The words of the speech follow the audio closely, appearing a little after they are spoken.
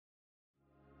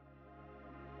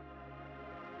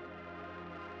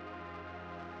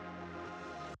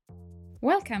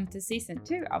Welcome to Season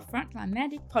 2 of Frontline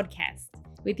Magic Podcast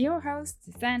with your host,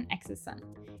 Suzanne Exelson,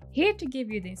 here to give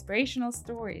you the inspirational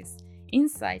stories,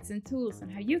 insights and tools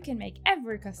on how you can make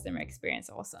every customer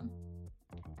experience awesome.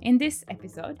 In this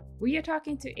episode, we are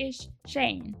talking to Ish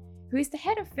Shane, who is the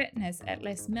head of fitness at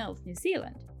Les Mills, New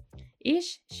Zealand.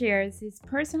 Ish shares his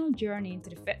personal journey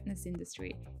into the fitness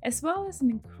industry, as well as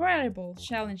some incredible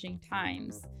challenging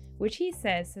times, which he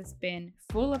says has been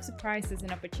full of surprises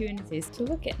and opportunities to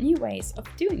look at new ways of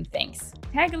doing things.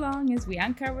 Tag along as we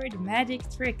uncover the magic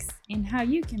tricks in how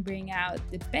you can bring out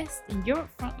the best in your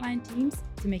frontline teams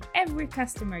to make every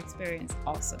customer experience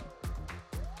awesome.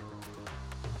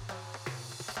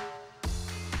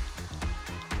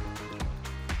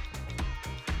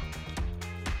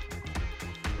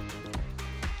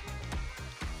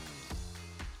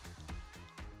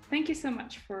 Thank you so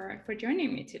much for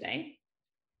joining me today.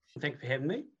 Thank you for having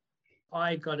me.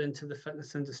 I got into the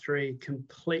fitness industry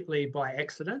completely by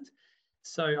accident.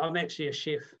 So I'm actually a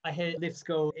chef. I had left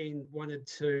school and wanted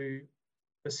to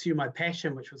pursue my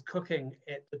passion, which was cooking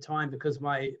at the time because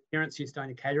my parents used to own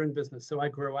a catering business. So I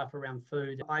grew up around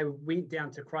food. I went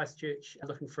down to Christchurch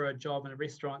looking for a job in a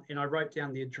restaurant and I wrote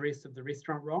down the address of the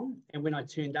restaurant wrong. And when I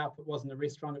turned up, it wasn't a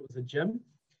restaurant, it was a gym.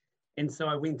 And so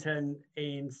I went in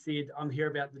and said, I'm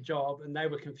here about the job. And they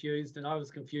were confused and I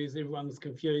was confused. Everyone was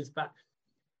confused. But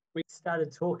we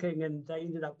started talking and they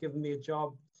ended up giving me a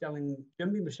job selling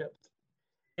gym memberships.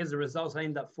 As a result, I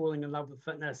ended up falling in love with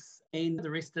fitness and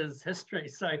the rest is history.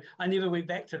 So I never went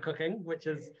back to cooking, which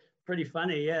is pretty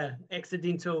funny. Yeah,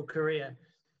 accidental career.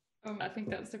 I think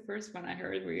that's the first one I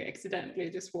heard where you accidentally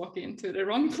just walk into the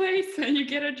wrong place and you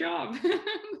get a job.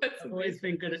 I've always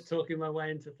been good at talking my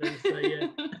way into things, so yeah.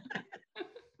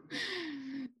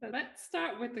 So let's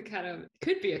start with the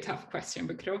could be a tough question,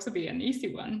 but could also be an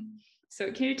easy one.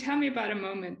 So can you tell me about a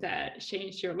moment that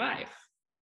changed your life?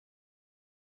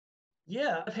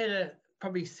 Yeah, I've had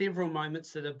probably several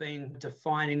moments that have been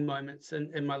defining moments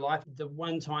in my life. The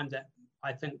one time that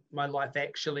I think my life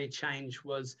actually changed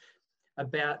was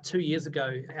about 2 years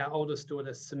ago. Our oldest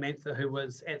daughter, Samantha, who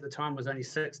was at the time was only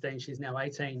 16, she's now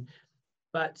 18,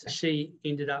 but she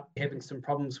ended up having some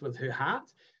problems with her heart.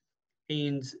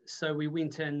 And so we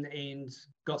went in and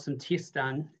got some tests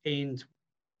done and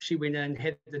she went in,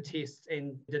 had the tests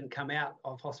and didn't come out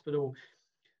of hospital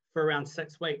for around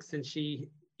 6 weeks. And she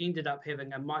ended up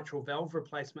having a mitral valve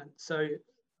replacement. So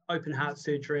open heart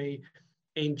surgery,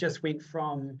 and just went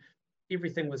from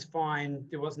everything was fine,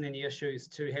 there wasn't any issues,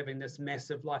 to having this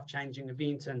massive life-changing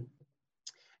event. And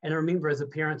I remember as a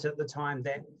parent at the time,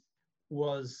 that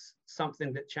was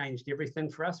something that changed everything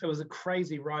for us. It was a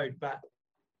crazy road, but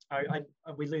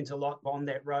we learned a lot on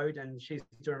that road and she's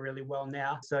doing really well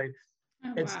now. So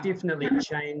it's definitely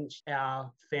changed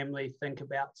our family think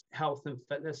about health and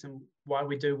fitness and why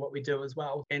we do what we do as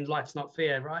well. And life's not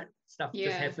fair, right? Stuff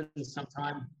just happens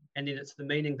sometime. And then it's the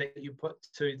meaning that you put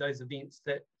to those events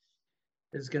that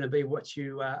is going to be what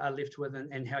you are left with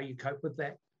and how you cope with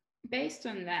that. Based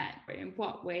on that, in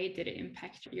what way did it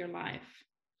impact your life?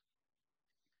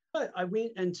 I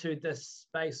went into this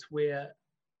space where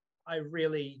I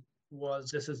really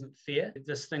was, this isn't fair.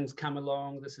 This thing's come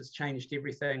along. This has changed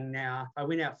everything now. I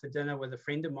went out for dinner with a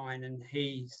friend of mine and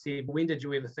he said, when did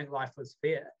you ever think life was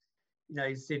fair? You know,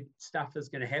 he said, stuff is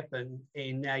going to happen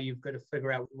and now you've got to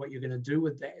figure out what you're going to do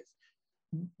with that.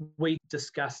 We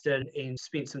discussed it and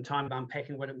spent some time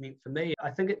unpacking what it meant for me.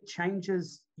 I think it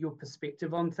changes your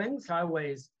perspective on things. I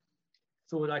always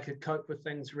thought I could cope with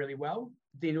things really well.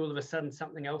 Then all of a sudden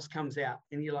something else comes out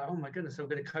and you're like, oh my goodness, I've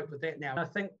got to cope with that now. I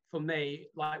think for me,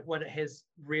 like what it has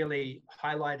really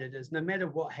highlighted is no matter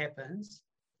what happens,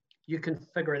 you can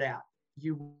figure it out.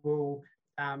 You will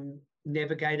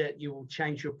navigate it. You will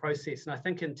change your process. And I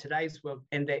think in today's world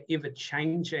and that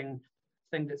ever-changing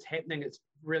thing that's happening, it's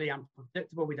really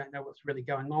unpredictable. We don't know what's really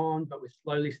going on, but we're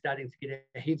slowly starting to get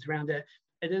our heads around it.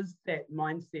 It is that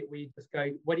mindset where you just go,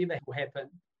 whatever will happen.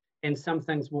 And some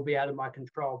things will be out of my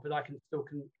control, but I can still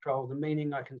control the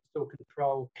meaning. I can still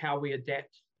control how we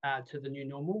adapt to the new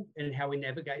normal and how we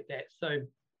navigate that. So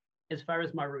as far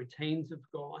as my routines have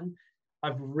gone,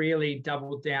 I've really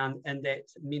doubled down in that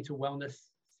mental wellness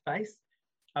space.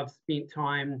 I've spent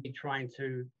time trying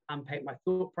to unpack my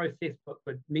thought process, put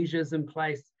good measures in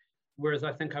place, whereas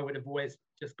I think I would have always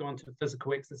just gone to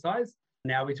physical exercise.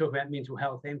 Now we talk about mental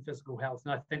health and physical health,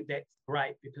 and I think that's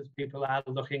great because people are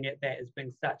looking at that as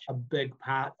being such a big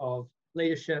part of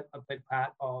leadership, a big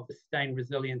part of staying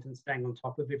resilient and staying on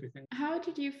top of everything. How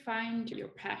did you find your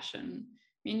passion?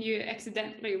 I mean, you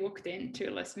accidentally walked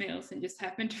into Les Mills and just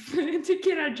happened to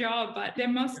get a job, but there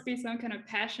must be some kind of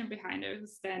passion behind it,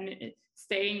 then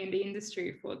staying in the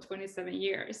industry for 27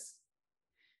 years.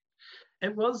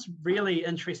 It was really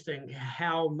interesting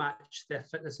how much the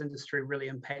fitness industry really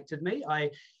impacted me.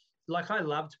 I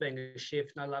loved being a chef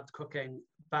and I loved cooking,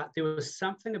 but there was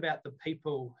something about the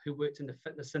people who worked in the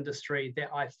fitness industry that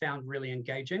I found really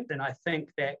engaging. And I think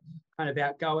that kind of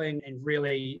outgoing and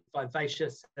really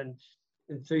vivacious and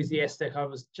enthusiastic, I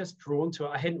was just drawn to it.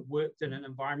 I hadn't worked in an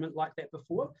environment like that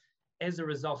before. As a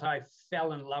result, I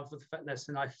fell in love with fitness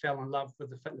and I fell in love with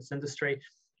the fitness industry.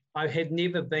 I had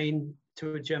never been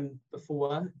to a gym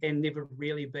before and never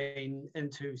really been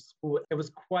into sport. It was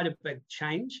quite a big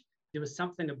change. There was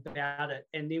something about it.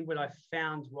 And then what I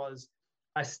found was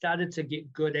I started to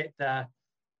get good at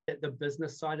the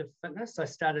business side of fitness. I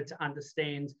started to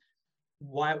understand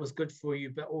why it was good for you,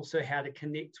 but also how to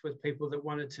connect with people that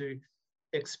wanted to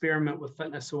experiment with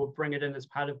fitness or bring it in as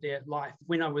part of their life.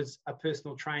 When I was a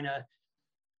personal trainer,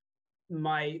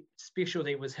 my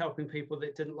specialty was helping people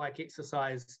that didn't like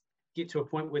exercise get to a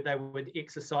point where they would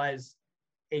exercise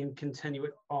and continue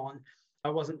it on. I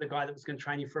wasn't the guy that was going to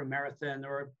train you for a marathon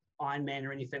or an Ironman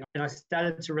or anything. And I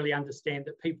started to really understand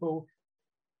that people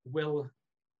will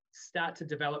start to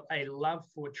develop a love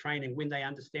for training when they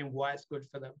understand why it's good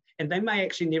for them. And they may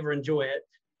actually never enjoy it,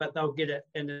 but they'll get it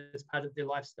in as part of their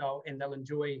lifestyle and they'll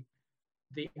enjoy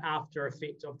the after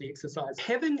effect of the exercise.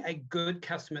 Having a good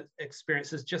customer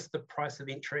experience is just the price of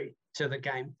entry to the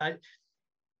game.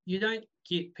 You don't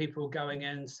get people going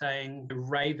in saying,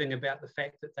 raving about the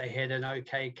fact that they had an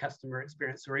okay customer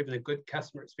experience or even a good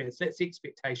customer experience. That's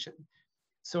expectation.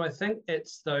 So I think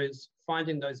it's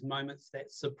finding those moments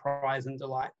that surprise and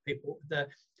delight people, the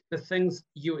things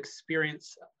you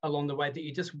experience along the way that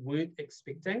you just weren't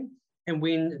expecting. And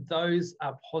when those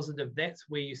are positive, that's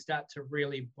where you start to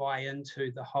really buy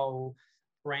into the whole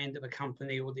brand of a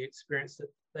company or the experience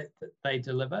that they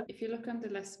deliver. If you look on the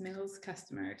Les Mills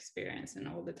customer experience and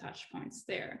all the touch points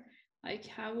there, like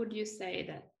how would you say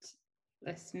that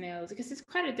Les Mills, because it's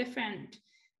quite a different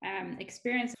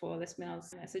experience for Les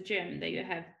Mills as a gym, that you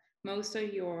have most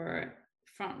of your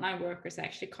frontline workers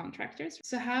actually contractors.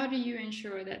 So how do you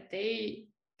ensure that they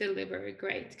deliver a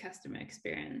great customer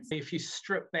experience? If you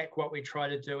strip back, what we try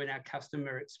to do in our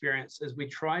customer experience is we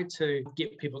try to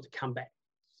get people to come back.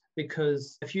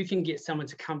 Because if you can get someone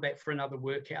to come back for another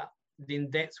workout, then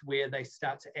that's where they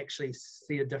start to actually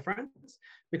see a difference.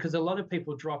 Because a lot of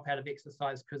people drop out of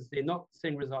exercise because they're not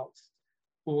seeing results,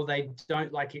 or they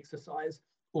don't like exercise,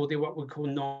 or they're what we call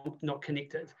not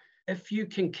connected. If you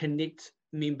can connect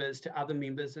members to other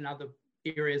members in other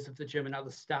areas of the gym and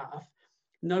other staff,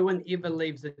 no one ever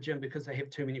leaves the gym because they have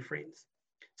too many friends.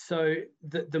 So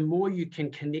the more you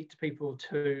can connect people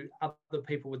to other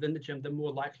people within the gym, the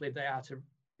more likely they are to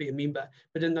be a member.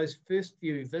 But in those first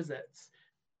few visits,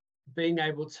 being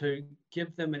able to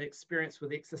give them an experience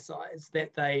with exercise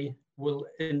that they will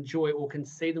enjoy or can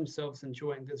see themselves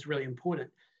enjoying is really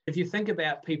important. If you think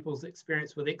about people's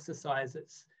experience with exercise,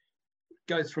 it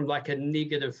goes from like a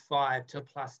 -5 to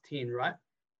 +10, right?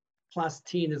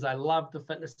 +10 is I love the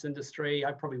fitness industry.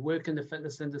 I probably work in the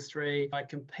fitness industry. I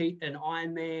compete in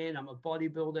Ironman. I'm a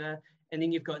bodybuilder. And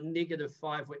then you've got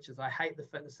 -5, which is I hate the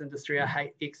fitness industry. I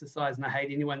hate exercise and I hate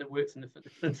anyone that works in the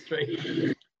fitness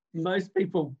industry. Most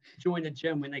people join a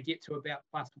gym when they get to about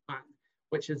 +1,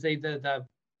 which is either they've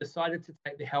decided to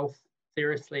take their health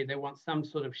seriously, they want some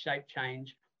sort of shape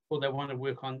change, or they want to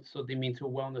work on sort of their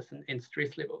mental wellness and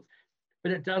stress levels.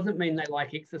 But it doesn't mean they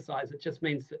like exercise. It just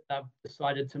means that they've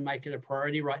decided to make it a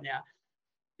priority right now.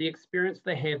 The experience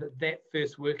they have at that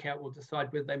first workout will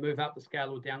decide whether they move up the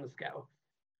scale or down the scale.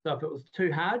 So if it was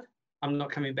too hard, I'm not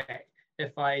coming back.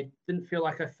 If I didn't feel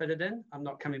like I fitted in, I'm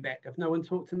not coming back. If no one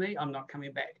talked to me, I'm not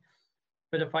coming back.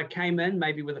 But if I came in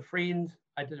maybe with a friend,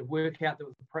 I did a workout that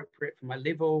was appropriate for my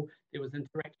level, there was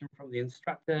interaction from the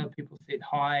instructor, people said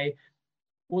hi,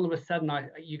 all of a sudden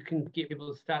you can get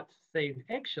people to start to see,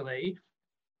 actually,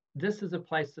 this is a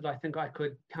place that I think I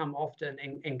could come often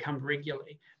and come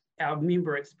regularly. Our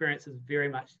member experience is very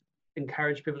much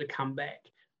encourage people to come back.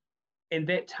 And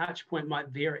that touch point might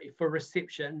vary. For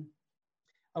reception,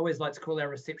 I always like to call our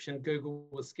reception Google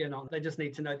with skin on. They just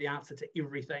need to know the answer to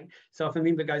everything. So if a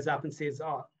member goes up and says,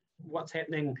 oh, what's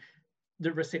happening,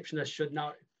 the receptionist should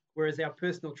know. Whereas our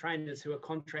personal trainers who are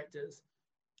contractors,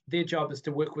 their job is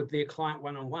to work with their client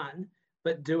one-on-one,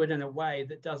 but do it in a way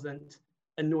that doesn't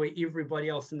annoy everybody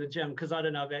else in the gym. Because I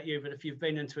don't know about you, but if you've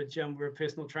been into a gym where a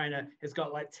personal trainer has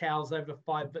got like towels over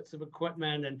 5 bits of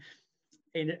equipment and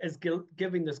is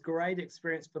giving this great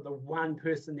experience for the one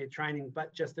person they're training,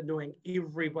 but just annoying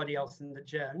everybody else in the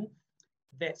gym,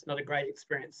 that's not a great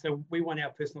experience. So we want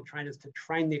our personal trainers to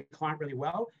train their client really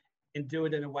well and do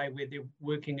it in a way where they're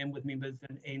working in with members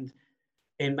and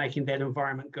making that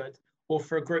environment good. Or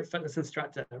for a group fitness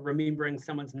instructor, remembering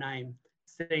someone's name,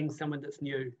 seeing someone that's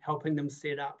new, helping them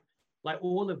set up, like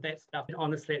all of that stuff. And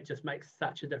honestly, it just makes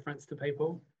such a difference to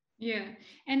people. Yeah.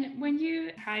 And when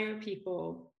you hire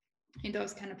people in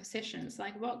those kind of positions,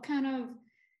 like what kind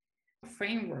of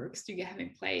frameworks do you have in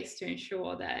place to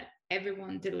ensure that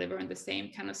everyone deliver on the same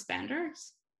kind of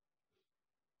standards?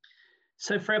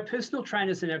 So for our personal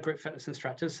trainers and our group fitness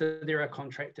instructors, so they're our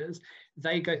contractors,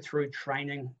 they go through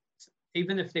training.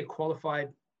 Even if they're qualified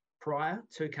prior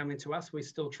to coming to us, we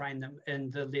still train them in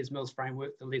the Les Mills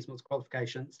framework, the Les Mills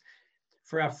qualifications.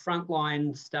 For our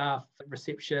frontline staff,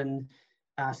 reception,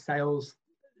 sales,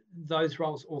 those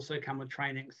roles also come with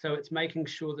training. So it's making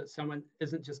sure that someone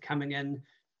isn't just coming in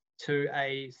to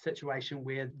a situation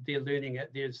where they're learning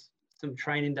it. There's some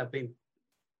training they've been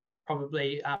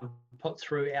probably put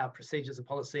through our procedures and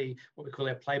policy, what we call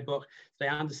our playbook. They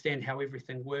understand how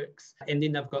everything works. And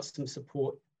then they've got some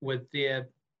support with their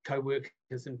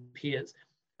co-workers and peers.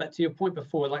 But to your point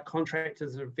before, like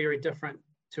contractors are very different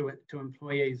to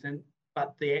employees,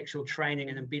 but the actual training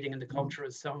and embedding in the culture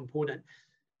is so important,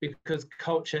 because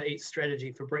culture eats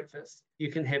strategy for breakfast.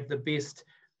 You can have the best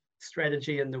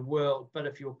strategy in the world, but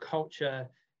if your culture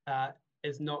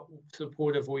is not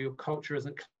supportive, or your culture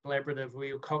isn't collaborative, or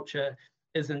your culture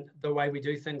isn't the way we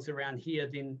do things around here,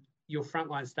 then your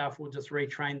frontline staff will just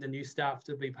retrain the new staff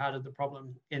to be part of the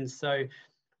problem. And so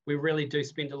we really do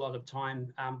spend a lot of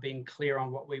time being clear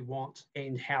on what we want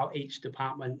and how each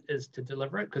department is to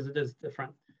deliver it, because it is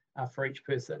different for each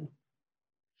person.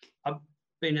 I've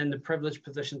been in the privileged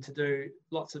position to do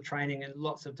lots of training in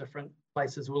lots of different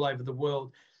places all over the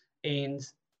world, and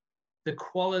the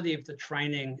quality of the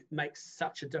training makes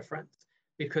such a difference.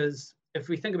 Because if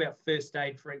we think about first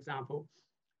aid, for example,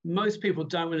 most people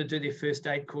don't want to do their first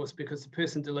aid course because the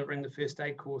person delivering the first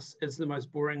aid course is the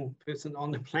most boring person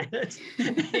on the planet.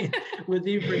 With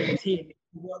every intent,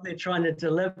 what they're trying to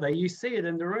deliver, you see it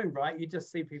in the room, right? You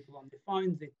just see people on their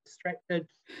phones, they're distracted.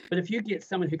 But if you get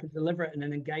someone who can deliver it in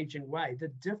an engaging way, the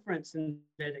difference in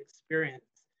that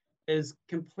experience is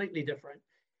completely different.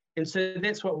 And so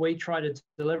that's what we try to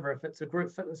deliver. If it's a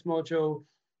group fitness module,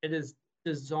 it is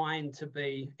designed to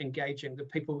be engaging. The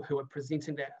people who are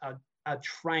presenting that are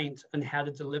trained in how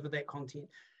to deliver that content.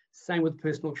 Same with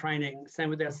personal training, same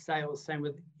with our sales, same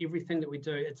with everything that we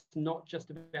do. It's not just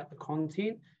about the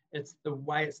content, it's the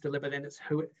way it's delivered, and it's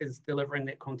who is delivering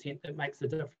that content that makes the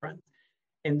difference.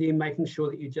 And then making sure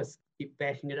that you just keep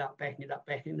backing it up,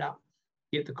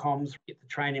 get the comms, get the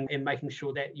training, and making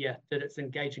sure that, that it's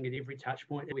engaging at every touch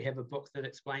point. We have a book that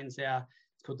explains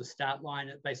it's called The Start Line.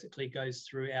 It basically goes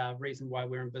through our reason why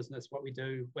we're in business, what we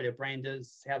do, what our brand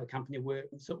is, how the company works.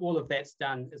 So all of that's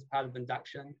done as part of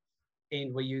induction.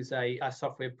 And we use a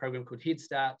software program called Head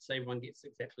Start, so everyone gets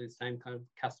exactly the same kind of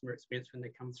customer experience when they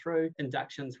come through.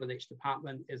 Inductions with each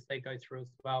department as they go through as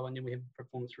well, and then we have a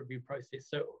performance review process.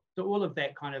 So all of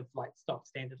that kind of like stock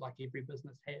standard, like every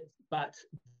business has. But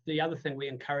the other thing we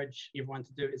encourage everyone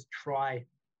to do is try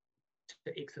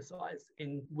to exercise,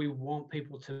 and we want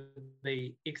people to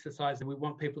be exercising. We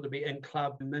want people to be in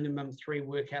club minimum 3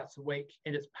 workouts a week,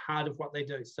 and it's part of what they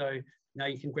do. So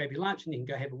you can grab your lunch and you can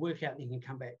go have a workout, and you can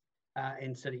come back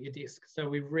and sit at your desk. So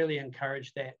we really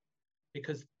encourage that,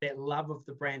 because that love of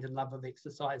the brand and love of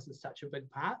exercise is such a big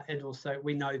part. And also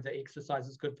we know that exercise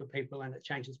is good for people and it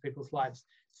changes people's lives.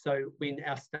 So when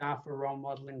our staff are role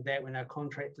modeling that, when our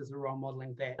contractors are role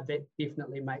modeling that, that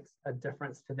definitely makes a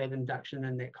difference to that induction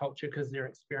and that culture, because they're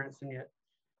experiencing it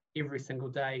every single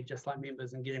day, just like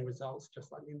members, and getting results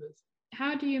just like members.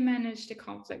 How do you manage the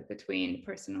conflict between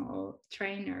personal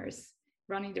trainers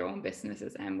running their own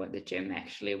businesses and what the gym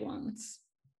actually wants?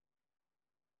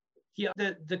 Yeah,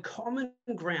 the common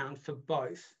ground for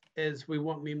both is we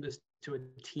want members to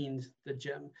attend the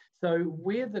gym. So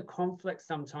where the conflict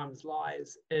sometimes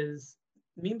lies is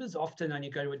members often only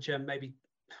go to a gym, maybe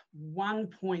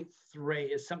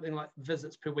 1.3 is something like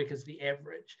visits per week is the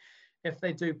average. If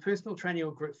they do personal training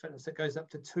or group fitness, it goes up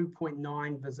to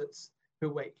 2.9 visits per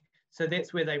week. So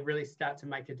that's where they really start to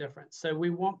make a difference. So we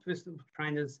want personal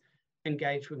trainers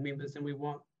engaged with members, and we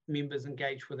want members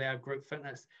engaged with our group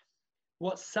fitness.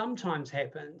 What sometimes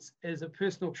happens is a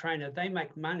personal trainer, they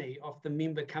make money off the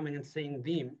member coming and seeing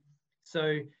them.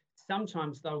 So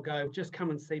sometimes they'll go, just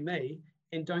come and see me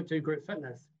and don't do group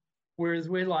fitness. Whereas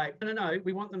we're like, no,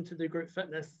 we want them to do group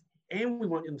fitness and we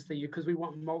want them to see you, because we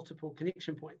want multiple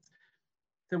connection points.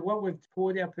 So what we've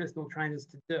taught our personal trainers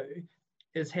to do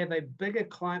is have a bigger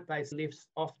client base less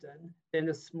often than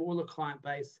a smaller client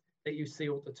base that you see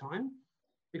all the time.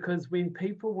 Because when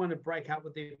people want to break up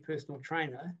with their personal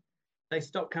trainer, they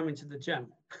stop coming to the gym.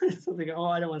 So they go,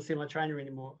 I don't want to see my trainer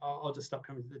anymore. I'll just stop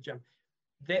coming to the gym.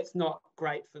 That's not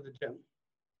great for the gym.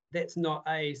 That's not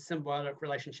a symbiotic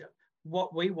relationship.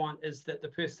 What we want is that the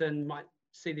person might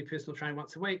see their personal trainer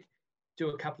once a week, do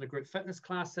a couple of group fitness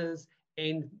classes,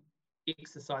 and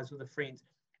exercise with a friend.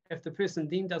 If the person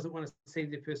then doesn't want to see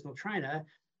their personal trainer,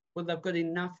 well, they've got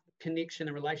enough connection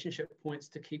and relationship points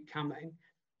to keep coming.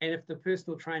 And if the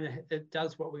personal trainer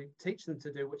does what we teach them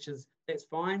to do, which is, that's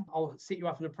fine, I'll set you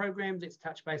up in a program, let's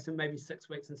touch base in maybe 6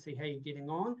 weeks and see how you're getting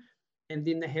on. And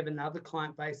then they have another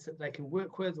client base that they can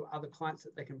work with or other clients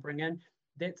that they can bring in.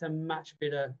 That's a much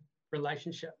better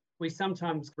relationship. We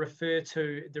sometimes refer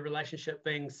to the relationship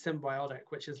being symbiotic,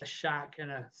 which is a shark and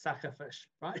a suckerfish,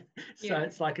 right? So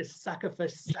it's like a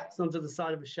suckerfish sucks onto the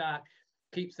side of a shark,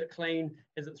 keeps it clean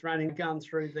as it's running gun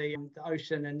through the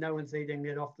ocean, and no one's eating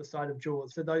it off the side of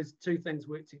Jaws. So those two things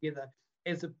work together,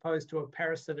 as opposed to a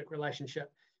parasitic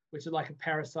relationship, which is like a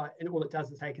parasite, and all it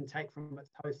does is they can take from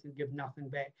its host and give nothing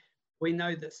back. We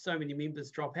know that so many members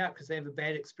drop out because they have a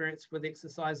bad experience with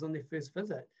exercise on their first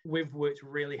visit. We've worked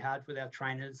really hard with our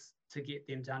trainers to get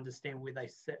them to understand where they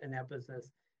sit in our business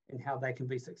and how they can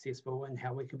be successful and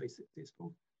how we can be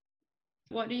successful.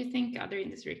 What do you think other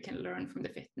industries can learn from the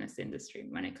fitness industry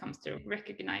when it comes to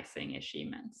recognizing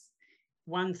achievements?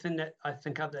 One thing that I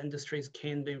think other industries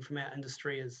can learn from our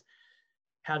industry is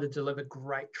how to deliver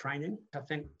great training. I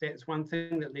think that's one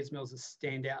thing that Les Mills is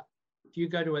stand out. If you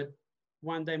go to a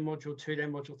 1-day module, 2-day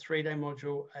module, 3-day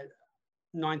module,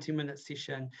 a 90-minute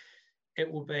session, it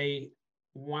will be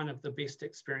one of the best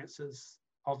experiences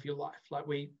of your life. Like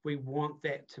we want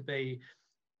that to be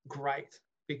great,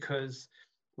 because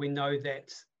we know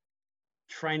that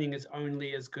training is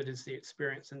only as good as the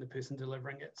experience and the person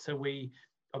delivering it. So we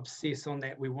obsess on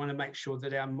that. We want to make sure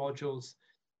that our modules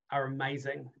are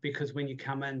amazing, because when you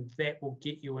come in, that will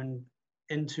get you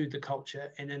into the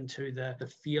culture and into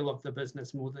the feel of the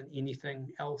business more than anything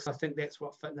else. I think that's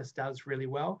what fitness does really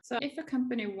well. So if a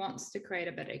company wants to create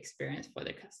a better experience for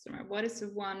the customer, what is the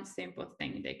one simple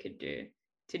thing they could do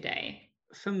today?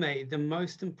 For me, the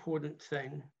most important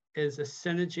thing is a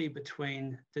synergy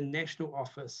between the national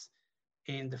office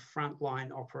and the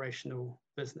frontline operational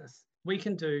business. We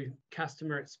can do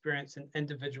customer experience and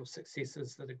individual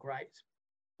successes that are great,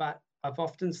 but I've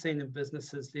often seen in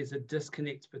businesses there's a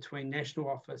disconnect between national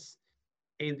office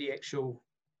and the actual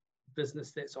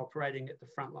business that's operating at the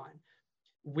front line.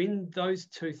 When those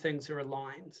two things are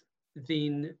aligned,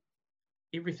 then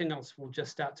everything else will just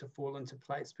start to fall into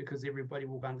place, because everybody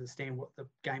will understand what the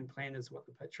game plan is, what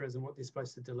the picture is, and what they're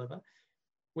supposed to deliver.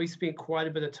 We spent quite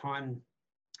a bit of time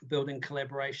building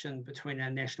collaboration between our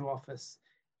national office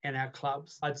and our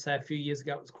clubs. I'd say a few years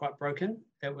ago it was quite broken.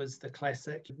 It was the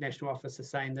classic national office is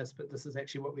saying this, but this is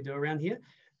actually what we do around here.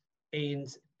 And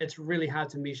it's really hard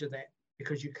to measure that,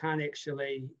 because you can't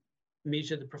actually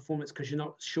measure the performance because you're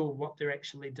not sure what they're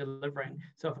actually delivering.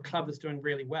 So if a club is doing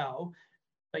really well,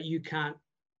 but you can't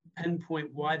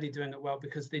pinpoint why they're doing it well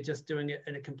because they're just doing it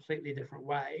in a completely different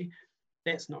way,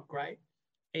 that's not great.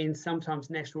 And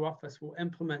sometimes national office will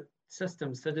implement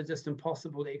systems that are just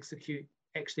impossible to execute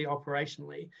actually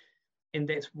operationally, and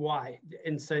that's why.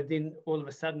 And so then all of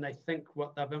a sudden they think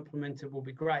what they've implemented will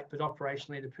be great, but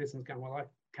operationally the person's going, well, I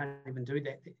can't even do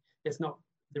that. That's not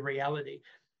the reality.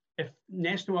 If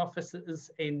national offices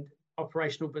and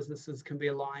operational businesses can be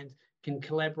aligned, can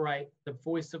collaborate, the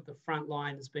voice of the front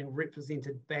line is being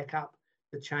represented back up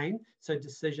the chain, so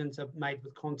decisions are made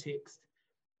with context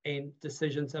and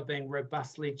decisions are being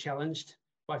robustly challenged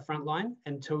by frontline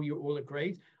until you're all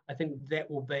agreed, I think that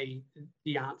will be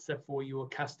the answer for your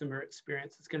customer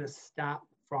experience. It's going to start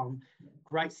from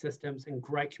great systems and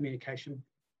great communication.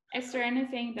 Is there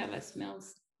anything that Les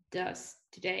Mills does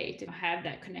today to have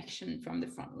that connection from the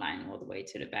front line all the way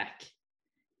to the back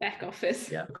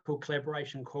office? Yeah, called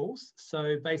collaboration calls.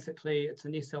 So basically it's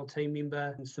an SLT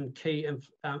member and some key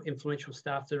influential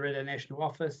staff that are at our national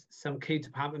office, some key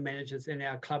department managers and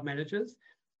our club managers.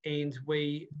 And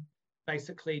we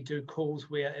basically do calls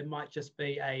where it might just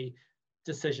be a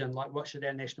decision, like what should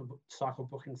our national cycle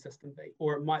booking system be?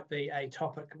 Or it might be a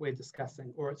topic we're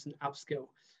discussing, or it's an upskill.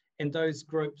 And those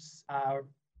groups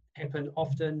happen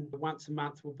often. Once a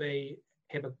month will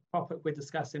have a topic we're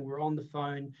discussing, we're on the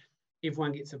phone,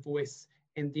 everyone gets a voice,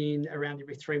 and then around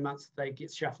every 3 months they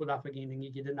get shuffled up again and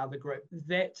you get another group.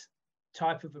 That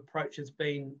type of approach has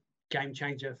been game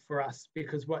changer for us,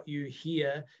 because what you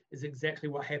hear is exactly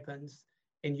what happens,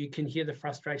 and you can hear the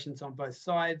frustrations on both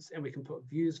sides, and we can put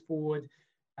views forward.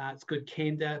 It's good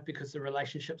candor because the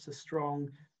relationships are strong,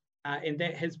 and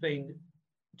that has been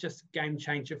just game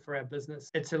changer for our business.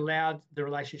 It's allowed the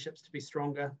relationships to be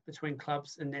stronger between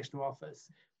clubs and national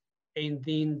office, and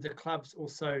then the clubs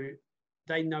also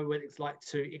they know what it's like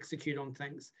to execute on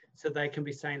things. So they can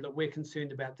be saying, look, we're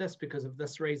concerned about this because of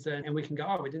this reason. And we can go,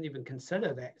 oh, we didn't even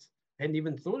consider that. I hadn't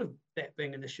even thought of that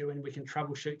being an issue, and we can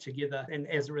troubleshoot together. And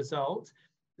as a result,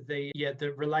 the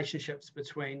relationships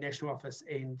between National Office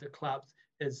and the clubs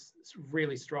is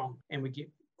really strong, and we get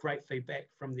great feedback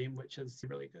from them, which is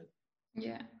really good.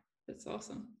 Yeah, that's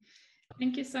awesome.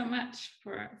 Thank you so much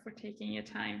for taking your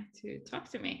time to talk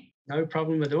to me. No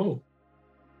problem at all.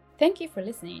 Thank you for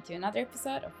listening to another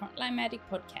episode of Frontline Medic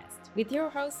Podcast with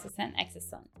your host, Susanne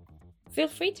Axelsson. Feel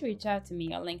free to reach out to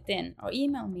me on LinkedIn or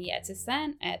email me at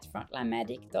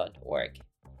susanne@frontlinemedic.org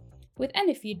with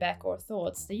any feedback or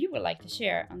thoughts that you would like to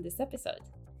share on this episode.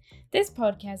 This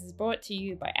podcast is brought to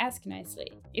you by Ask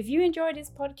Nicely. If you enjoy this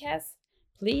podcast,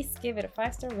 please give it a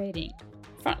 5-star rating.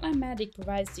 Frontline Medic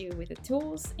provides you with the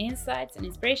tools, insights, and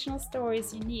inspirational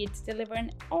stories you need to deliver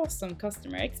an awesome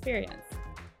customer experience.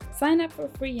 Sign up for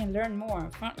free and learn more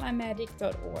on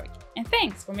frontlinemedic.org. And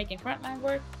thanks for making frontline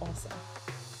work awesome.